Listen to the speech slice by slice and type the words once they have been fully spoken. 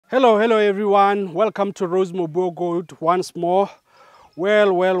Hello everyone. Welcome to boergoat once more.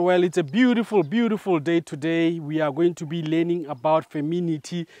 Well, it's a beautiful day today. We are going to be learning about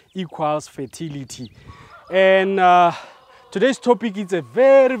femininity equals fertility. And today's topic is a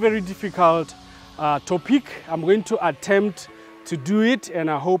very difficult topic. I'm going to attempt to do it,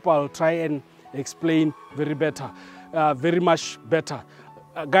 and I hope I'll try and explain very much better.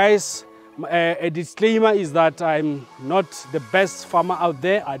 Guys, a disclaimer is that I'm not the best farmer out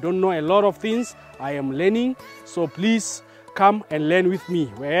there. I don't know a lot of things. I am learning. So please come and learn with me.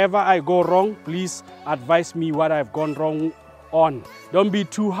 Wherever I go wrong, please advise me what I've gone wrong on. Don't be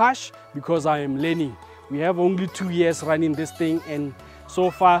too harsh because I am learning. We have only 2 years running this thing, and so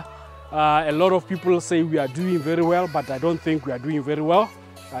far a lot of people say we are doing very well, but I don't think we are doing very well.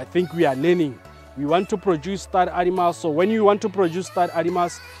 I think we are learning. We want to produce stud animals, so when you want to produce stud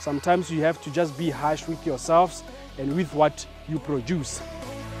animals, sometimes you have to just be harsh with yourselves and with what you produce.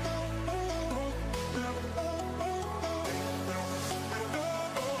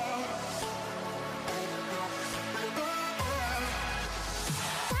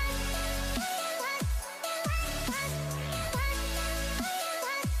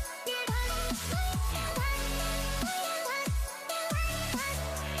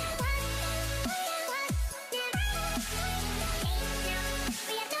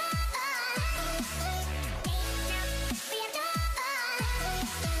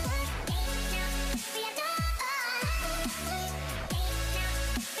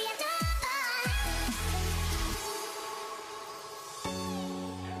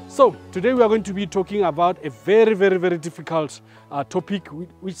 So today we are going to be talking about a very difficult topic,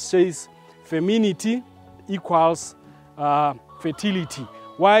 which says femininity equals fertility.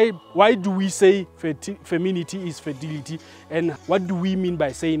 Why do we say femininity is fertility, and what do we mean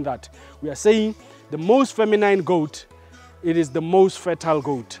by saying that? We are saying the most feminine goat, it is the most fertile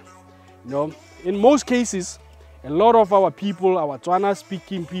goat. You know, in most cases, a lot of our people, our Tswana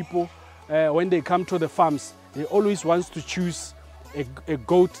speaking people, when they come to the farms, they always want to choose a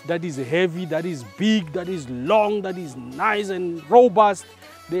goat that is heavy, that is big, that is long, that is nice and robust,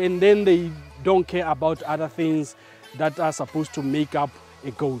 and then they don't care about other things that are supposed to make up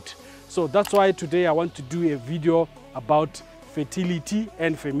a goat. So that's why today I want to do a video about fertility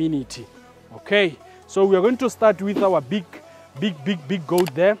and femininity. Okay, so we are going to start with our big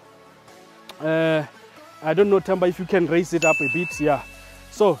goat there. I don't know, Tamba, if you can raise it up a bit. Yeah,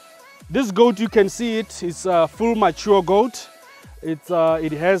 so this goat, you can see it is a full mature goat.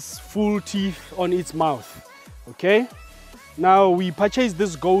 It has full teeth on its mouth. Okay, now we purchased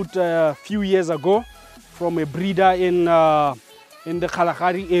this goat a few years ago from a breeder in the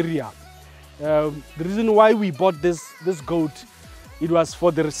Kalahari area. The reason why we bought this goat, it was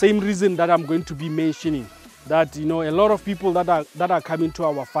for the same reason that I'm going to be mentioning. That, you know, a lot of people that are coming to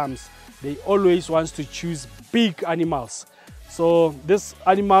our farms, they always want to choose big animals. So this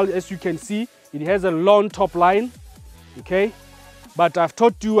animal, as you can see, it has a long top line. Okay. But I've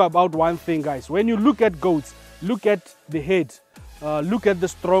taught you about one thing, guys. When you look at goats, look at the head. Look at the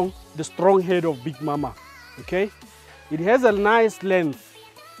strong head of Big Mama. Okay, it has a nice length.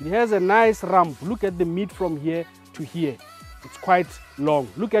 It has a nice rump. Look at the meat from here to here. It's quite long.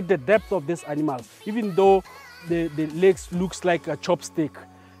 Look at the depth of this animal. Even though the legs looks like a chopstick,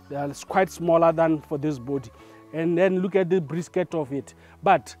 it's quite smaller than for this body. And then look at the brisket of it.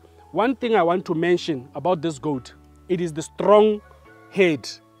 But one thing I want to mention about this goat, it is the strong head.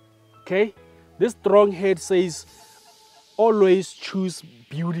 Okay, this strong head says always choose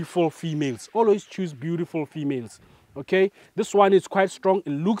beautiful females. Always choose beautiful females. Okay, this one is quite strong. It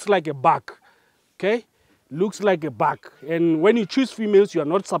looks like a buck. Okay, looks like a buck. And when you choose females, you are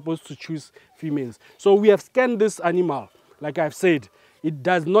not supposed to choose females. So we have scanned this animal. Like I've said, it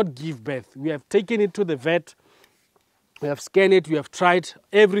does not give birth. We have taken it to the vet. We have scanned it. We have tried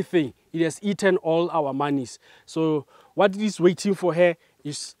everything. It has eaten all our monies. So what is waiting for her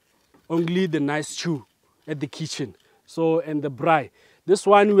is only the nice chew at the kitchen. So, and the braai. This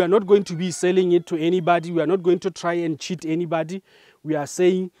one, we are not going to be selling it to anybody. We are not going to try and cheat anybody. We are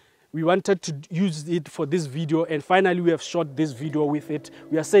saying we wanted to use it for this video, and finally we have shot this video with it.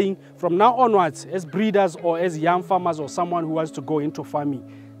 We are saying from now onwards, as breeders or as young farmers or someone who wants to go into farming,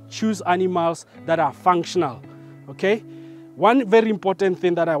 choose animals that are functional. Okay? One very important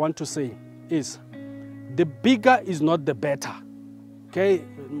thing that I want to say is the bigger is not the better. Okay,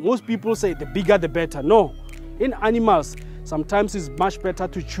 most people say the bigger the better. No, in animals, sometimes it's much better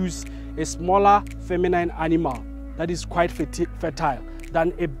to choose a smaller feminine animal that is quite fertile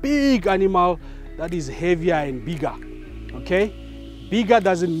than a big animal that is heavier and bigger. Okay, bigger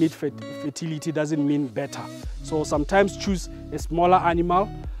doesn't mean fertility, doesn't mean better. So sometimes choose a smaller animal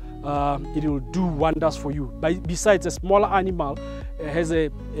it will do wonders for you. Besides, a smaller animal has a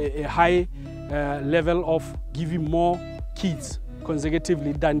high level of giving more kids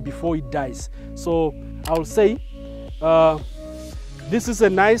consecutively than before it dies. So I'll say this is a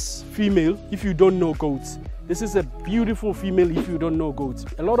nice female if you don't know goats. This is a beautiful female if you don't know goats.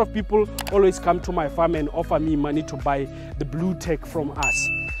 A lot of people always come to my farm and offer me money to buy the blue tech from us.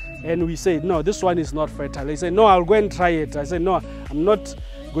 And we say, no, this one is not fertile. They say, no, I'll go and try it. I say, no, I'm not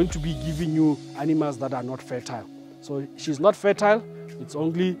going to be giving you animals that are not fertile. So she's not fertile. It's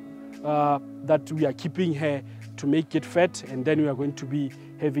only that we are keeping her to make it fat, and then we are going to be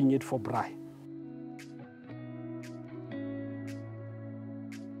having it for braai.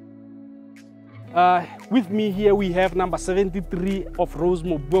 With me here we have number 73 of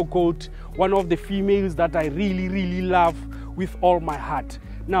Rosemore boergoat, one of the females that I really love with all my heart.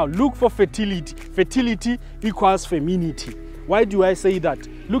 Now look for fertility. Fertility equals femininity. Why do I say that?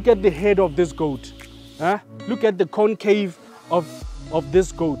 Look at the head of this goat. Look at the concave of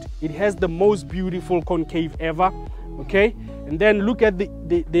this goat. It has the most beautiful concave ever. Okay, and then look at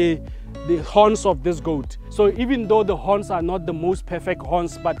the horns of this goat. So even though the horns are not the most perfect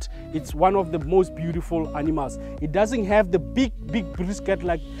horns, but it's one of the most beautiful animals. It doesn't have the big brisket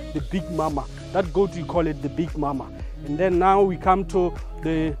like the big mama. That goat, we call it the big mama. And then now we come to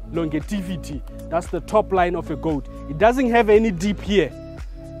the longevity. That's the top line of a goat. It doesn't have any dip here.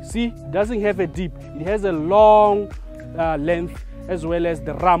 See, it doesn't have a dip. It has a long length as well as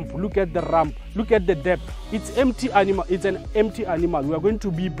the rump. Look at the rump. Look at the depth. It's empty animal. It's an empty animal. We are going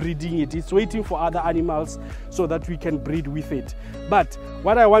to be breeding it. It's waiting for other animals so that we can breed with it. But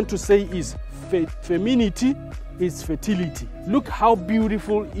what I want to say is femininity is fertility. Look how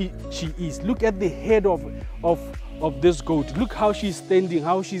beautiful she is. Look at the head of this goat. Look how she's standing,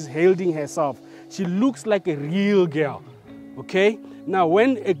 how she's holding herself. She looks like a real girl. Okay? Now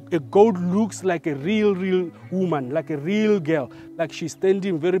when a goat looks like a real woman, like a real girl, like she's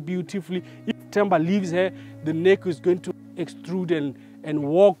standing very beautifully, if timber leaves her, the neck is going to extrude and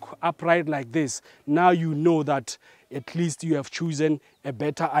walk upright like this. Now you know that at least you have chosen a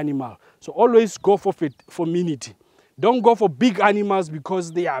better animal. So always go for femininity. Don't go for big animals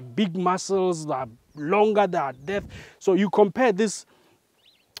because they are big muscles, they are longer, they are deaf. So you compare this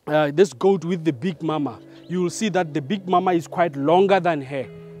goat with the big mama. You will see that the big mama is quite longer than her.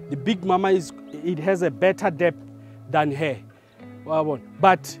 The big mama it has a better depth than her.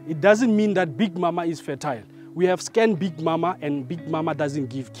 But it doesn't mean that big mama is fertile. We have scanned big mama and big mama doesn't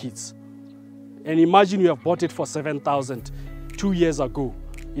give kids. And imagine you have bought it for 7,000 2 years ago.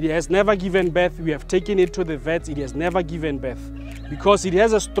 It has never given birth. We have taken it to the vet. It has never given birth because it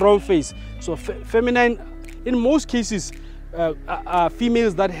has a strong face. So feminine, in most cases,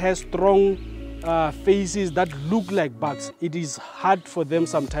 females that have strong faces that look like bugs, it is hard for them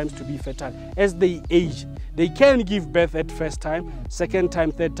sometimes to be fertile. As they age, they can give birth at first time, second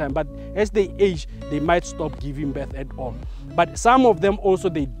time, third time, but as they age, they might stop giving birth at all. But some of them also,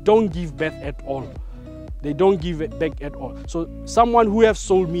 they don't give birth at all. They don't give it back at all. So someone who has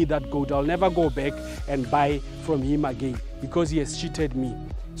sold me that goat, I'll never go back and buy from him again because he has cheated me.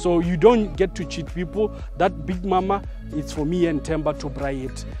 So you don't get to cheat people. That big mama, it's for me and Temba to braai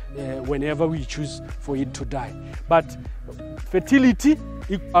it whenever we choose for it to die. But fertility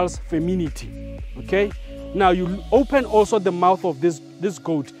equals femininity. Okay? Now you open also the mouth of this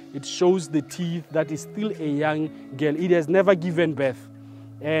goat. It shows the teeth that is still a young girl. It has never given birth.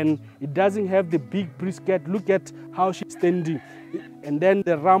 And it doesn't have the big brisket. Look at how she's standing. And then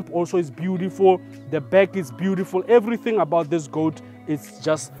the rump also is beautiful. The back is beautiful. Everything about this goat is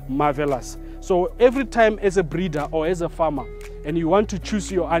just marvelous. So every time as a breeder or as a farmer, and you want to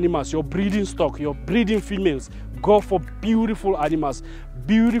choose your animals, your breeding stock, your breeding females, go for beautiful animals.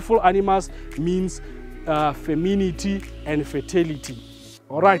 Beautiful animals means femininity and fertility.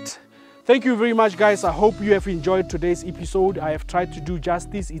 All right. Thank you very much, guys. I hope you have enjoyed today's episode. I have tried to do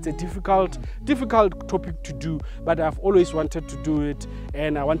justice. It's a difficult topic to do, but I've always wanted to do it,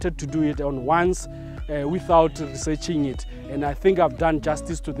 and I wanted to do it on once without researching it. And I think I've done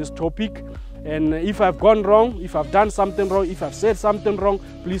justice to this topic. And if I've gone wrong, if I've done something wrong, if I've said something wrong,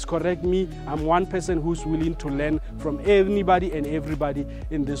 please correct me. I'm one person who's willing to learn from anybody and everybody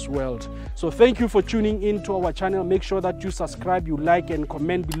in this world. So thank you for tuning in to our channel. Make sure that you subscribe, you like and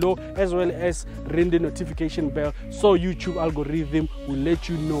comment below, as well as ring the notification bell so YouTube algorithm will let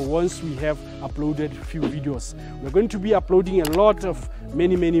you know once we have uploaded a few videos. We're going to be uploading a lot of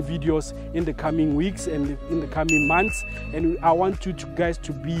many videos in the coming weeks and in the coming months, and I want you guys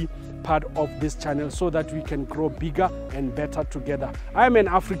to be part of this channel so that we can grow bigger and better together. I am an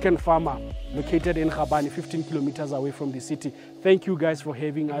African farmer located in Khabani, 15 kilometers away from the city. Thank you guys for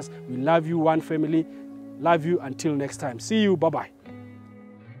having us. We love you, one family. Love you until next time. See you. Bye-bye.